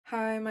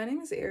Hi, my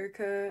name is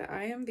Erica.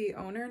 I am the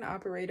owner and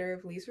operator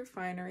of Lee's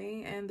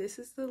Refinery, and this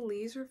is the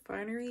Lee's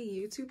Refinery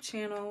YouTube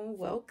channel.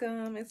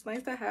 Welcome. It's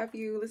nice to have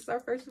you. This is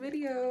our first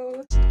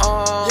video.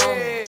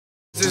 Yeah,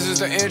 this is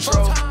the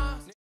intro.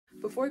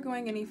 Before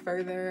going any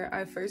further,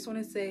 I first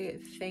want to say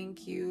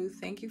thank you.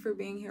 Thank you for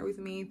being here with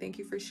me. Thank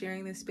you for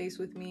sharing this space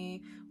with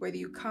me. Whether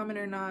you comment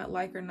or not,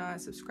 like or not,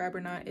 subscribe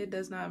or not, it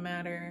does not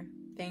matter.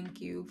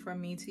 Thank you from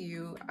me to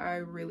you. I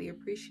really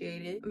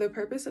appreciate it. The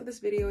purpose of this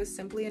video is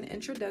simply an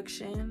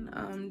introduction,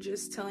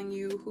 just telling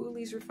you who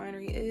Lee's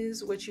Refinery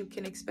is, what you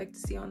can expect to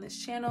see on this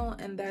channel,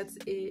 and that's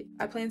it.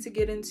 I plan to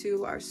get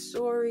into our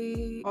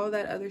story, all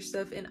that other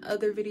stuff in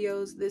other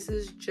videos. This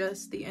is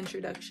just the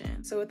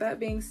introduction. So with that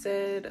being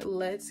said,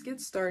 let's get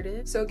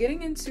started. So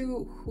getting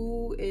into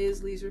who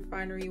is Lee's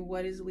Refinery,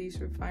 what is Lee's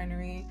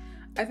Refinery,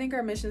 I think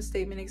our mission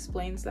statement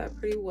explains that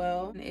pretty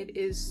well. It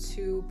is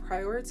to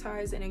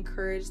prioritize and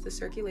encourage the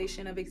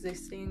circulation of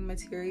existing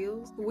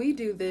materials. We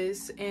do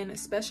this in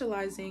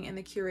specializing in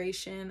the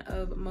curation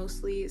of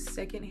mostly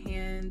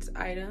secondhand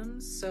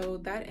items. So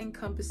that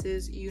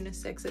encompasses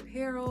unisex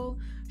apparel,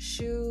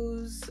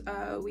 shoes,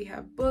 we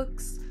have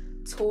books,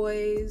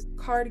 toys,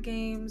 card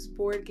games,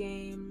 board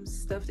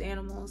games, stuffed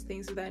animals,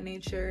 things of that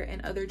nature,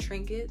 and other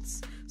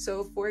trinkets.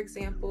 So for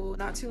example,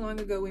 not too long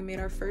ago we made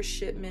our first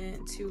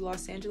shipment to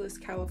Los Angeles,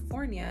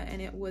 California,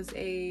 and it was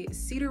a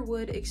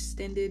cedarwood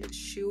extended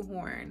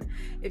shoehorn.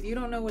 If you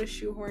don't know what a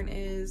shoehorn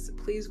is,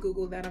 please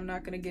Google that. I'm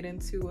not going to get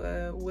into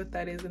what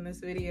that is in this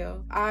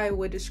video. I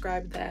would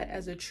describe that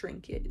as a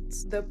trinket.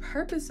 The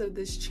purpose of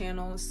this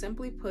channel,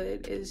 simply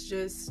put, is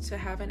just to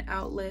have an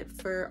outlet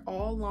for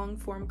all long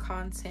form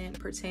content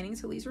pertaining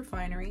to Lee's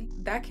Refinery.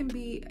 That can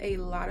be a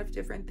lot of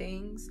different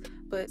things,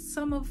 but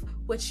some of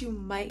what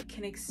you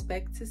can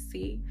expect to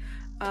see.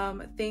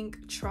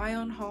 Think try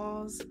on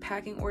hauls,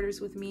 packing orders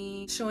with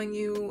me, showing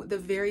you the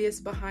various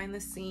behind the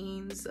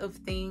scenes of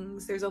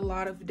things. There's a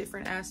lot of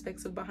different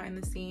aspects of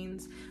behind the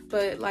scenes,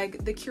 but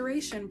like the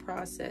curation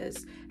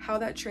process, how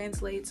that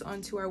translates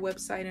onto our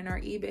website and our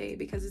eBay,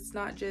 because it's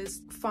not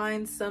just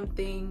find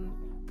something,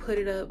 put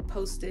it up,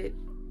 post it,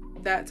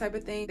 that type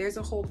of thing. There's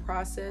a whole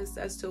process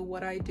as to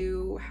what I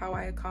do, how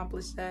I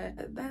accomplish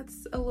that.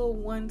 That's a little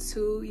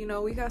 1-2, you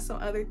know, we got some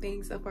other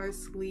things up our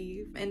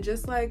sleeve. And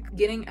just like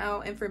getting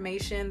out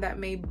information that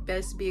may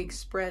best be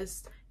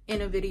expressed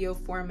in a video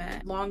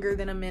format, longer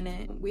than a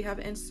minute. We have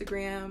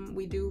Instagram,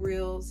 we do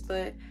reels,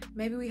 but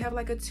maybe we have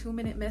like a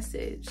 2-minute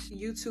message.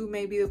 YouTube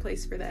may be the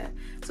place for that.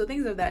 So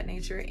things of that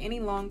nature, any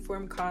long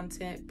form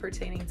content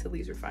pertaining to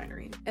Lee's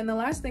Refinery. And the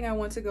last thing I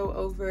want to go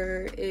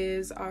over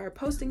is our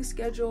posting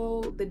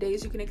schedule, the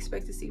days you can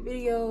expect to see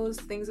videos,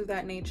 things of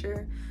that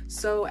nature.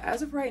 So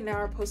as of right now,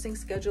 our posting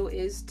schedule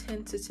is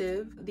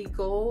tentative. The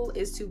goal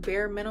is to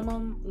bare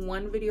minimum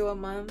 1 video a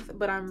month,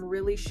 but I'm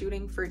really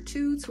shooting for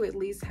 2 to at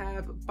least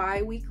have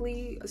bi-weekly,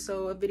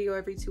 so a video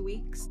every 2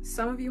 weeks.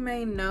 Some of you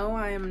may know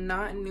I am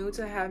not new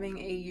to having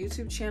a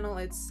YouTube channel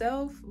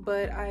itself,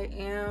 but I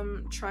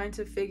am trying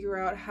to figure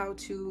out how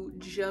to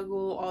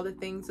juggle all the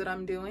things that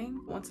I'm doing.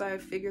 Once I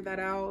figure that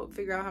out,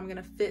 figure out how I'm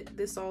gonna fit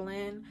this all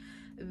in,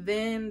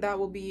 then that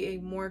will be a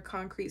more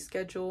concrete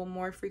schedule,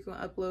 more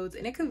frequent uploads,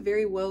 and it could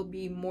very well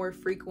be more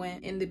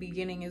frequent in the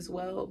beginning as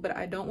well. But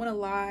I don't want to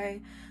lie,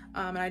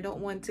 and I don't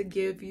want to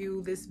give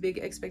you this big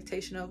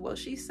expectation of, well,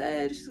 she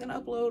said she's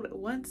gonna upload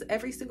once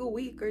every single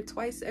week or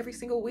twice every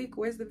single week,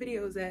 where's the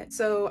videos at?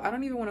 So I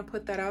don't even want to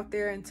put that out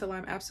there until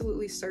I'm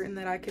absolutely certain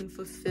that I can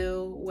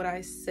fulfill what I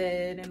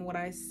said and what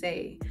I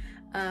say.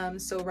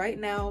 So right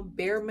now,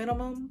 bare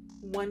minimum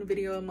 1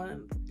 video a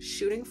month,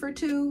 shooting for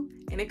 2,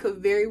 and it could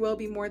very well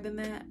be more than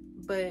that,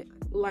 but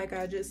like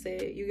I just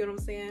said, you get what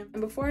I'm saying?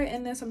 And before I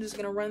end this, I'm just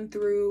gonna run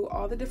through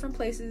all the different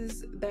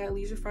places that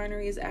Lee's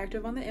Refinery is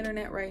active on the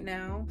internet right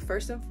now.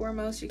 First and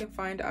foremost, you can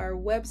find our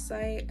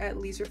website at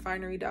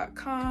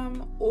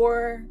leesrefinery.com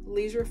or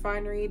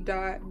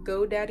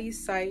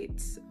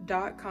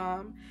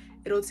leesrefinery.godaddysite.com.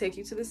 It'll take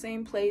you to the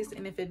same place,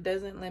 and if it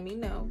doesn't, let me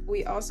know.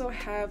 We also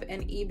have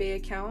an eBay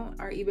account.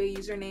 Our eBay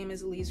username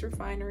is Lee's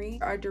Refinery.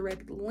 Our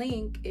direct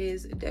link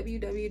is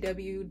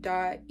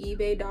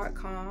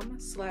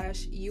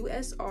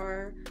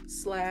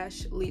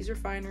www.ebay.com/USR/Lee's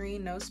Refinery,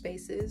 no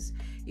spaces.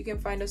 You can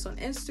find us on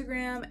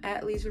Instagram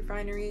at Lee's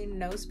Refinery,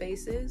 no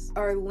spaces.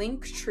 Our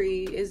link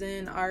tree is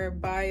in our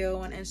bio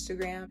on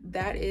Instagram.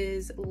 That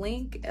is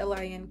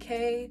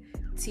linktr.ee/Lee's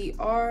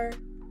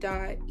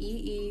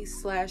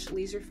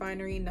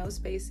Refinery, no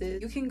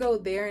spaces. You can go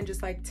there and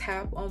just like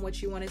tap on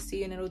what you want to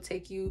see and it'll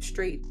take you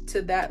straight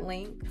to that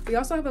link. We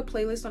also have a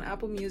playlist on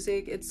Apple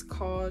Music. It's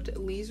called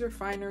Lee's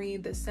Refinery,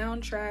 the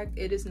soundtrack.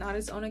 It is not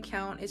its own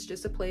account, it's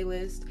just a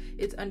playlist.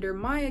 It's under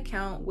my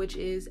account, which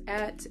is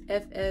at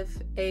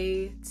FFATIGUED.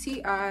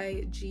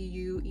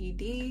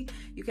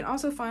 You can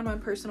also find my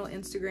personal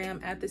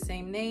Instagram at the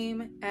same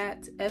name,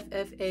 at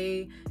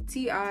FFATIGUED.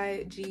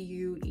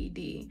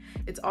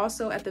 It's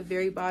also at the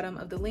very bottom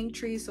of the link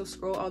tree, so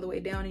scroll all the way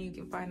down and you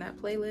can find that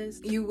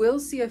playlist. You will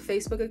see a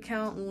Facebook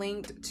account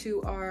linked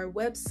to our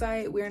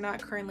website. We're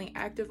not currently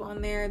active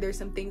on there. There's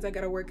some things I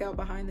gotta work out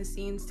behind the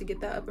scenes to get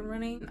that up and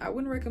running. I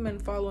wouldn't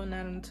recommend following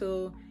that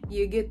until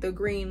you get the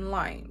green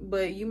light,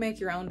 but you make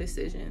your own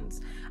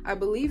decisions. I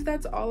believe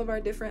that's all of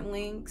our different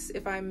links.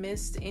 If I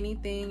missed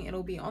anything,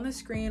 it'll be on the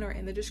screen or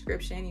in the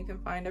description. You can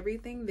find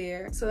everything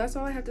there. So that's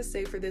all I have to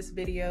say for this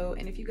video.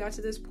 And if you got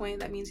to this point,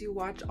 that means you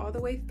watched all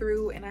the way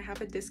through, and I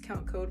have a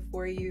discount code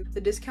for you.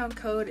 The discount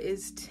code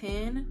is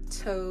 10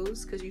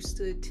 toes, because you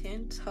stood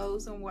 10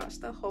 toes and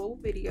watched the whole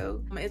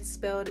video. It's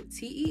spelled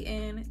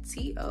TENTOES,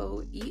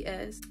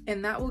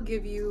 and that will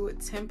give you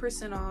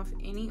 10% off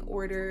any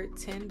order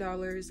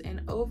 $10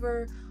 and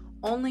over.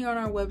 Only on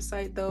our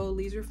website though,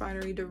 Lee's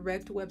Refinery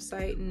direct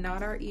website,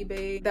 not our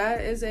eBay. That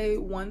is a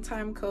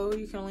one-time code.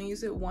 You can only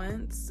use it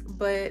once,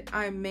 but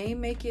I may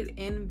make it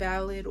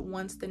invalid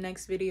once the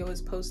next video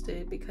is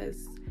posted,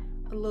 because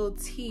a little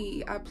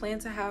tea, I plan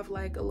to have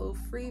like a little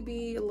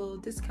freebie, a little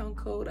discount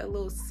code, a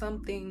little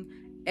something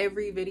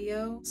every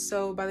video.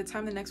 So by the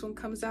time the next one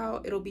comes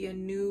out, it'll be a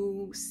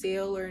new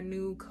sale or a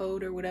new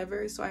code or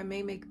whatever. So I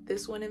may make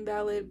this one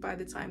invalid by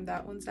the time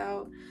that one's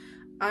out.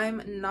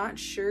 I'm not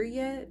sure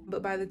yet,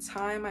 but by the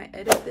time I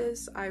edit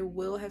this, I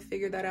will have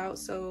figured that out.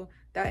 So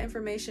that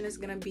information is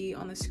gonna be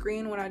on the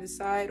screen when I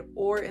decide,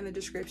 or in the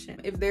description.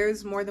 If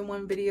there's more than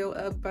one video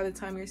up by the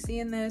time you're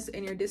seeing this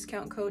and your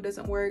discount code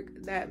doesn't work,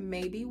 that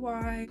may be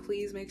why.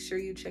 Please make sure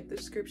you check the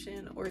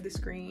description or the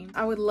screen.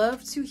 I would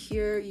love to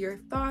hear your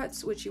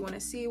thoughts, what you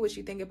wanna see, what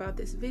you think about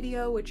this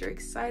video, what you're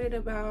excited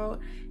about.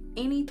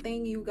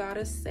 Anything you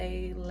gotta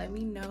say, let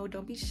me know.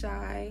 Don't be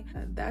shy.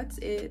 That's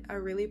it. I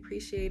really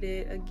appreciate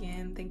it.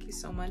 Again, thank you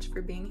so much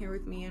for being here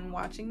with me and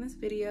watching this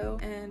video,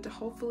 and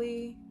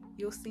hopefully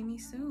you'll see me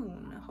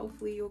soon.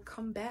 Hopefully you'll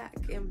come back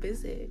and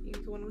visit. You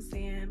know what I'm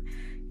saying?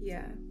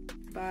 Yeah,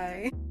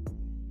 bye.